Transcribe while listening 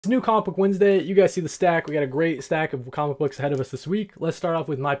It's New Comic Book Wednesday. You guys see the stack. We got a great stack of comic books ahead of us this week. Let's start off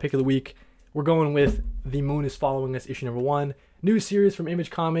with my pick of the week. We're going with The Moon is Following Us, issue number 1. New series from Image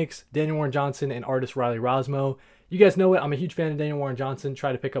Comics, Daniel Warren Johnson and artist Riley Rosmo. You guys know it. I'm a huge fan of Daniel Warren Johnson.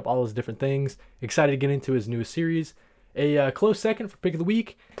 Try to pick up all his different things. Excited to get into his newest series. A close second for pick of the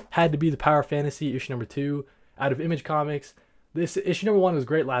week had to be The Power Fantasy, issue number 2, out of Image Comics. This issue number 1 was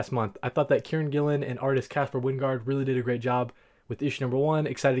great last month. I thought that Kieran Gillen and artist Casper Wingard really did a great job with issue number 1.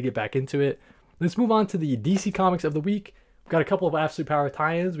 Excited to get back into it. Let's move on to the DC Comics of the week. We've got a couple of Absolute Power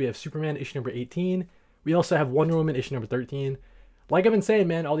tie-ins. We have Superman issue number 18. We also have Wonder Woman issue number 13. Like I've been saying,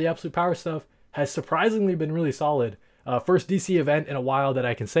 man, all the Absolute Power stuff has surprisingly been really solid. First DC event in a while that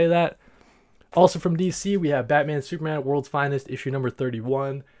I can say that. Also from DC, we have Batman Superman World's Finest issue number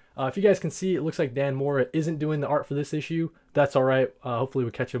 31. If you guys can see, it looks like Dan Mora isn't doing the art for this issue. That's all right. Hopefully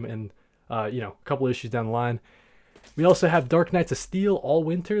we'll catch him in a couple issues down the line. We also have Dark Knights of Steel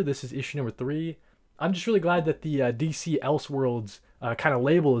Allwinter. This is issue number 3. I'm just really glad that the DC Elseworlds kind of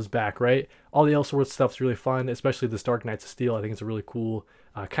label is back, right? All the Elseworlds stuff's really fun, especially this Dark Knights of Steel. I think it's a really cool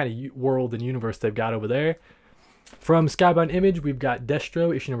kind of world and universe they've got over there. From Skybound Image, we've got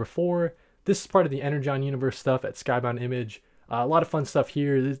Destro, issue number 4. This is part of the Energon universe stuff at Skybound Image. A lot of fun stuff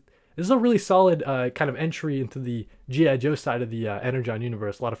here. This is a really solid kind of entry into the G.I. Joe side of the Energon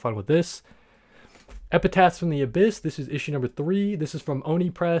universe. A lot of fun with this. Epitaphs from the Abyss. This is issue number 3. This is from Oni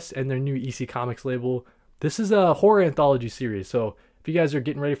Press and their new EC Comics label. This is a horror anthology series. So if you guys are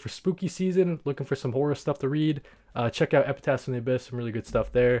getting ready for spooky season, looking for some horror stuff to read, check out Epitaphs from the Abyss. Some really good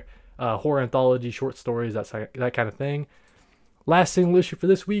stuff there. Horror anthology, short stories, that kind of thing. Last single issue for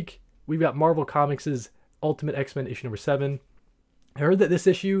this week, we've got Marvel Comics' Ultimate X-Men issue number 7. I heard that this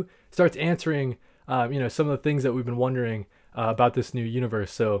issue starts answering some of the things that we've been wondering about this new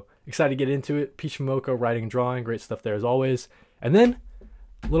universe. So excited to get into it. Peach Momoko writing and drawing, great stuff there as always. And then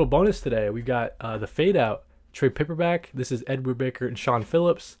a little bonus today, we've got the Fade Out trade paperback. This is Ed Brubaker and Sean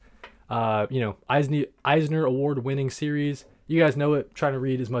Phillips. Eisner Award winning series. You guys know it. Trying to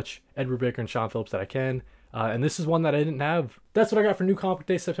read as much Ed Brubaker and Sean Phillips that I can. And this is one that I didn't have. That's what I got for New Comic Book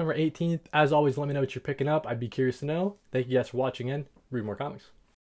Day, September 18th. As always, let me know what you're picking up. I'd be curious to know. Thank you guys for watching and read more comics.